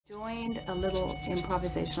Joined a little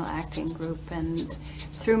improvisational acting group and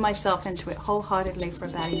threw myself into it wholeheartedly for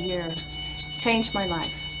about a year. Changed my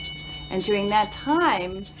life. And during that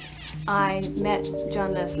time, I met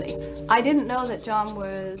John Leslie. I didn't know that John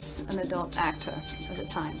was an adult actor at the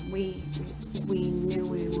time. We knew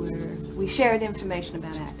we shared information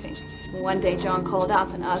about acting. One day John called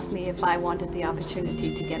up and asked me if I wanted the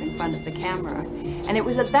opportunity to get in front of the camera. And it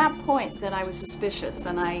was at that point that I was suspicious,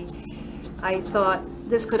 and I thought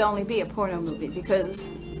this could only be a porno movie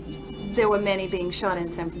because there were many being shot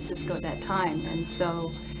in San Francisco at that time. And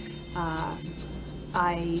so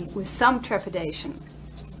with some trepidation,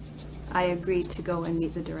 I agreed to go and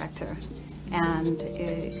meet the director. And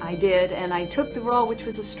I did, and I took the role, which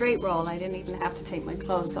was a straight role. I didn't even have to take my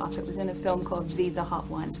clothes off. It was in a film called V, the Hot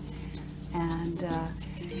One. And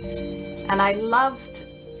I loved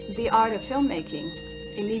the art of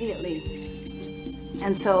filmmaking immediately.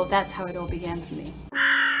 And so that's how it all began for me.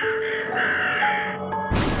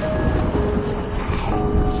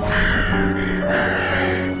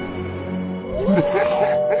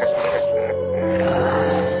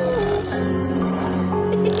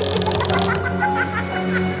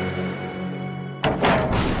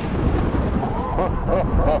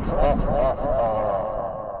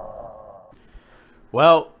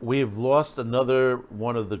 Well, we've lost another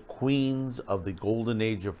one of the queens of the golden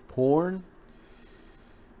age of porn.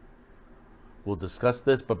 We'll discuss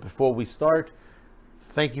this, but before we start,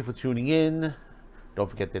 thank you for tuning in. Don't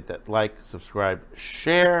forget to hit that like, subscribe,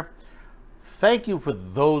 share. Thank you for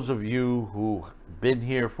those of you who've been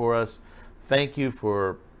here for us. Thank you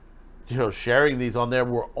for sharing these on there.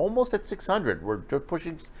 We're almost at 600. We're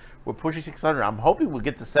pushing 600. I'm hoping we'll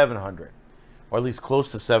get to 700, or at least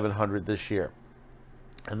close to 700 this year.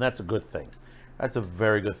 And that's a good thing. That's a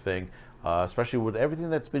very good thing, especially with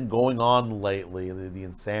everything that's been going on lately, the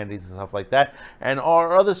insanities and stuff like that. And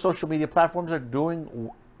our other social media platforms are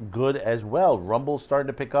doing good as well. Rumble's starting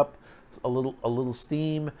to pick up a little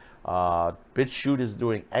steam. BitChute is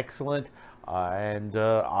doing excellent, and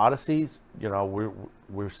Odyssey's.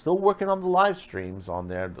 We're still working on the live streams on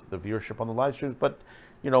there, the viewership on the live streams, but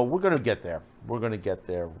we're going to get there. We're going to get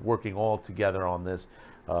there, working all together on this.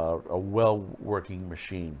 A well-working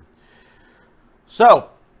machine.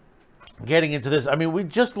 So, getting into this, we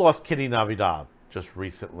just lost Kitty Navidad just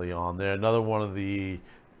recently on there. Another one of the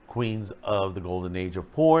queens of the golden age of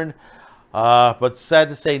porn. But sad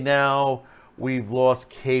to say now, we've lost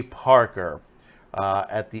Kay Parker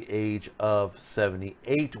at the age of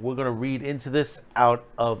 78. We're going to read into this out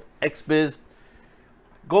of XBiz.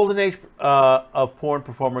 Golden age of porn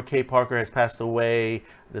performer Kay Parker has passed away.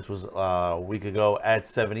 This was a week ago at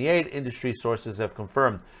 78. Industry sources have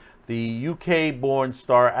confirmed. The UK-born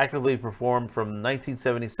star actively performed from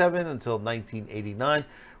 1977 until 1989,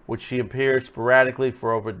 which she appeared sporadically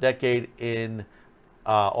for over a decade in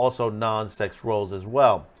also non-sex roles as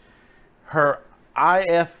well. Her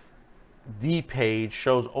IFD page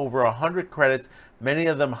shows over 100 credits, many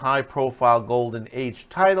of them high-profile golden age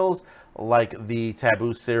titles, like the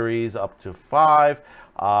Taboo series up to 5,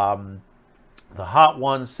 The Hot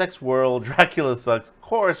One, Sex World, Dracula Sucks,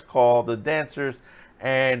 Chorus Call, The Dancers,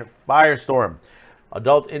 and Firestorm.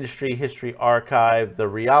 Adult Industry History Archive, the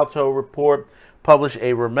Rialto Report, published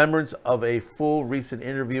a remembrance of a full recent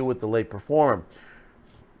interview with the late performer.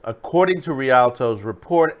 According to Rialto's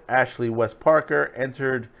report, Ashley West Parker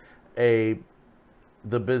entered the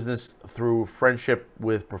business through friendship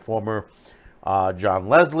with performer John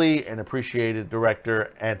Leslie and appreciated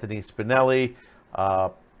director Anthony Spinelli.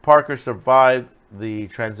 Parker survived the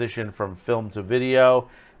transition from film to video,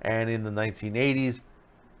 and in the 1980s,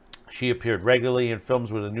 she appeared regularly in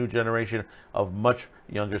films with a new generation of much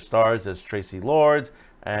younger stars as Tracy Lords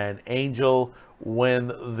and Angel.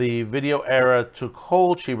 When the video era took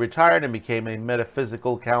hold, she retired and became a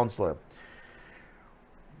metaphysical counselor.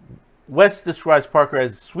 West describes Parker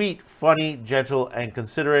as sweet, funny, gentle, and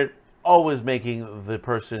considerate, always making the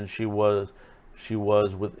person she was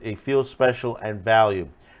with a feel special and value.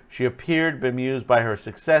 She appeared bemused by her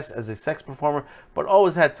success as a sex performer, but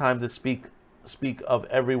always had time to speak of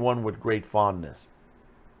everyone with great fondness.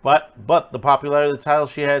 But the popularity of the title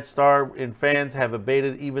she had starred in fans have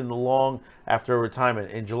abated even long after her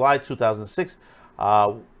retirement. In July 2006,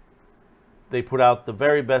 they put out the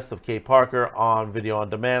very best of Kay Parker on video on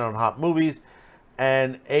demand on Hot Movies,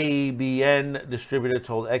 and ABN distributor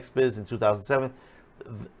told XBiz in 2007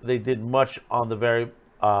 they did much on the very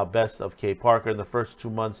best of Kay Parker in the first 2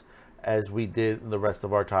 months as we did in the rest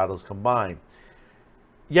of our titles combined.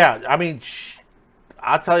 Yeah,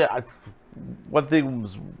 I'll tell you, one thing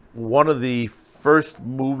was, one of the first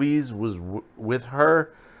movies was with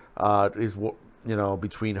her is you know,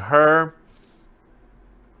 between her,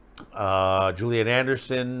 Juliet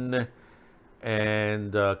Anderson,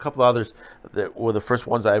 and a couple others that were the first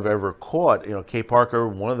ones I've ever caught. You know, Kay Parker,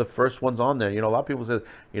 one of the first ones on there. You know, a lot of people said,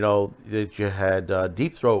 you know, that you had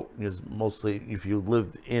Deep Throat is mostly, if you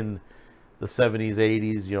lived in the 70s,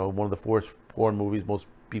 80s, you know, one of the first porn movies most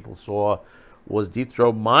people saw was Deep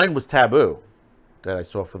Throat. Mine was Taboo that I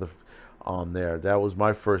saw for the on there. That was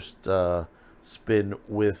my first spin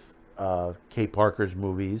with Kay Parker's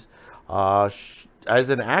movies. As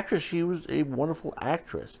an actress, she was a wonderful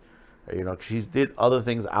actress. You know, she did other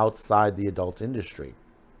things outside the adult industry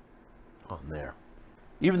on there.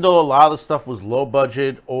 Even though a lot of the stuff was low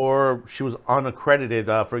budget or she was unaccredited.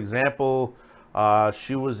 For example,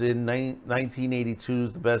 she was in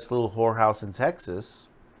 1982's The Best Little Whorehouse in Texas,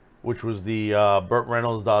 which was the Burt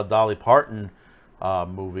Reynolds, Dolly Parton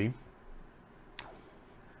movie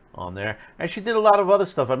on there. And she did a lot of other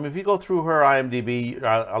stuff. I mean, if you go through her IMDb,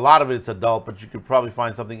 a lot of it's adult, but you could probably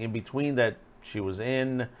find something in between that she was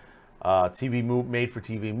in. Made for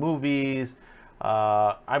TV movies.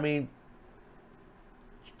 I mean,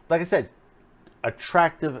 like I said,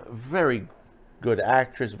 attractive, very good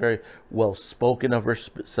actress, very well spoken of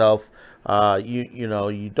herself. You know,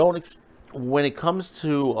 you don't when it comes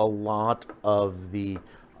to a lot of the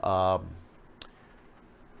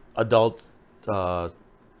adult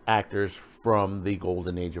actors from the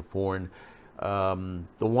golden age of porn, the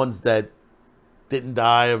ones that didn't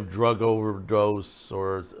die of drug overdose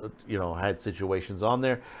or, you know, had situations on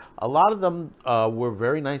there, a lot of them were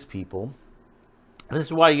very nice people. And this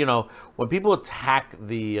is why, you know, when people attack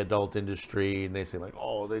the adult industry and they say like,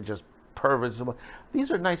 oh, they're just perverts,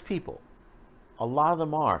 these are nice people. A lot of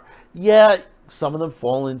them are. Yeah, some of them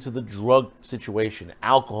fall into the drug situation,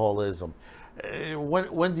 alcoholism.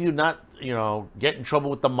 When do you not, you know, get in trouble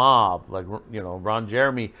with the mob? Like, you know, Ron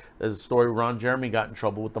Jeremy, there's a story Ron Jeremy got in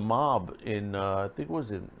trouble with the mob in, I think it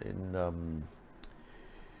was in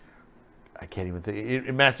I can't even think,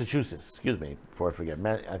 in Massachusetts, excuse me, before I forget.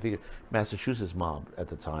 I think Massachusetts mob at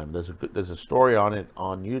the time. There's a story on it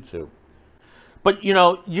on YouTube. But, you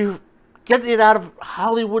know, you get it out of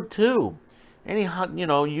Hollywood too. You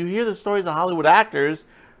know, you hear the stories of Hollywood actors,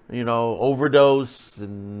 you know, overdose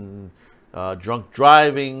and drunk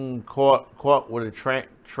driving, caught with a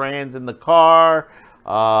trans in the car.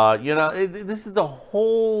 You know, this is the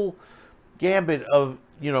whole gambit of,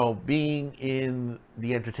 you know, being in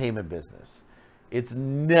the entertainment business. It's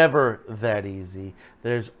never that easy.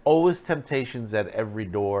 There's always temptations at every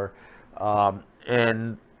door.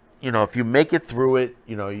 And, you know, if you make it through it,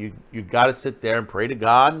 you know, you got to sit there and pray to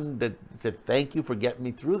God and say, thank you for getting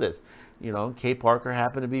me through this. You know, Kay Parker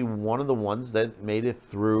happened to be one of the ones that made it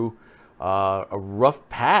through a rough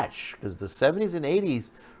patch, because the 70s and 80s,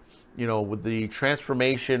 you know, with the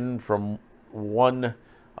transformation from one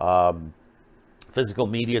physical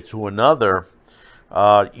media to another,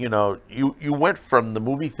 you know, you went from the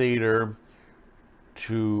movie theater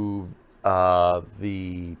to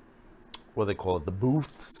the, what do they call it, the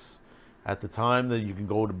booths. At the time that you can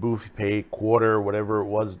go to booth, pay a quarter, whatever it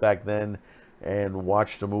was back then, and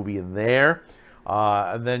watch the movie in there.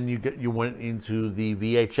 And then you went into the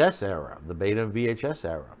VHS era, the beta VHS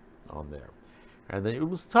era on there. And then it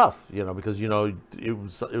was tough, you know, because, you know, it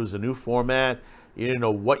was a new format. You didn't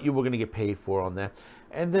know what you were going to get paid for on that.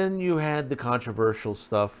 And then you had the controversial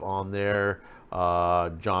stuff on there.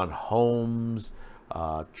 John Holmes,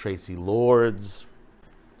 Tracy Lords.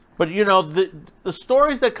 But, you know, the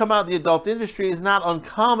stories that come out of the adult industry is not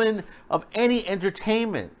uncommon of any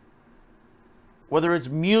entertainment. Whether it's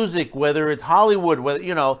music, whether it's Hollywood, whether,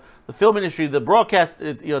 you know, the film industry, the broadcast,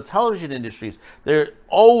 you know, television industries, there's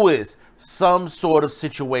always some sort of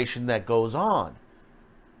situation that goes on.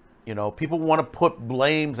 You know, people want to put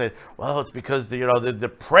blames that, well, it's because, you know, they're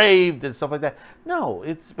depraved and stuff like that. No,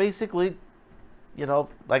 it's basically, you know,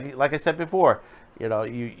 like I said before, you know,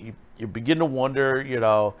 you begin to wonder, you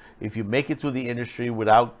know, if you make it through the industry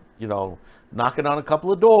without, you know, knocking on a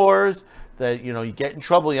couple of doors, that, you know, you get in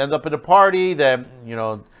trouble, you end up at a party, that, you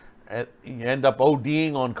know, you end up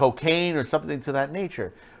ODing on cocaine or something to that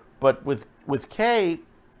nature. But with Kay,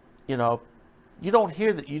 you know, you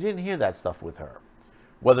didn't hear that stuff with her.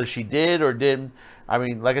 Whether she did or didn't, I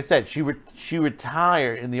mean, like I said, she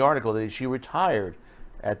retired in the article that she retired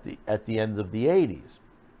at the end of the 80s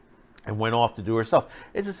and went off to do herself.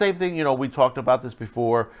 It's the same thing, you know, we talked about this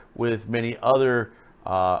before with many other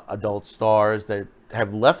adult stars that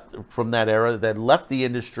have left from that era, that left the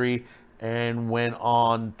industry and went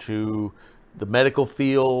on to the medical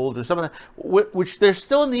field or something, which they're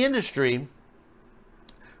still in the industry,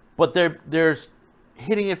 but they're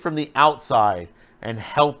hitting it from the outside and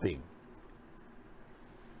helping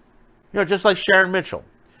You know, just like Sharon Mitchell.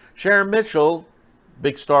 Sharon Mitchell,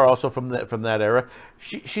 big star also from that era.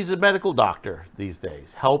 She's a medical doctor these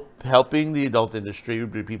days, helping the adult industry,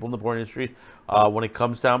 people in the porn industry, when it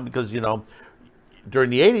comes down, because, you know, during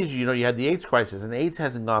the 80s, you know, you had the AIDS crisis, and AIDS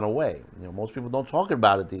hasn't gone away. You know, most people don't talk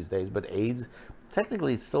about it these days, but AIDS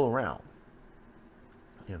technically is still around.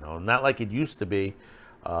 You know, not like it used to be.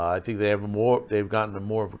 I think they've gotten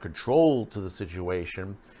more of a control to the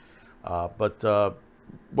situation. But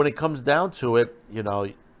when it comes down to it, you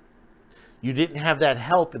know, you didn't have that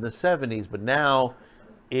help in the 70s, but now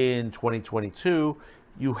in 2022,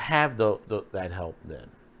 you have that help then.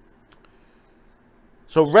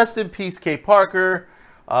 So rest in peace, Kay Parker.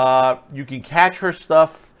 You can catch her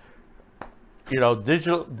stuff, you know,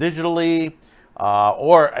 digitally,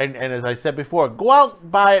 and as I said before, go out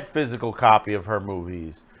and buy a physical copy of her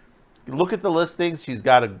movies. Look at the listings. She's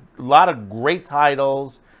got a lot of great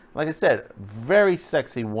titles. Like I said, very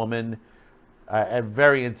sexy woman, and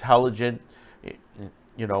very intelligent.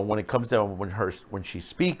 You know, when it comes down when she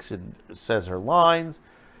speaks and says her lines.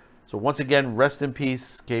 So once again, rest in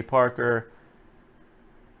peace, Kay Parker.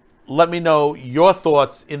 Let me know your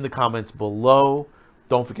thoughts in the comments below.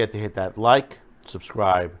 Don't forget to hit that like,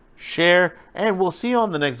 subscribe, share, and we'll see you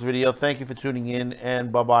on the next video. Thank you for tuning in,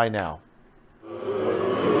 and bye-bye now.